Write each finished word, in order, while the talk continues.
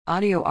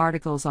Audio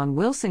articles on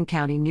Wilson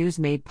County News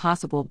made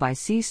possible by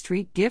C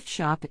Street Gift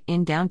Shop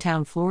in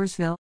downtown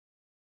Floresville.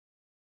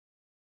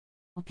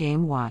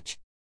 Game Watch.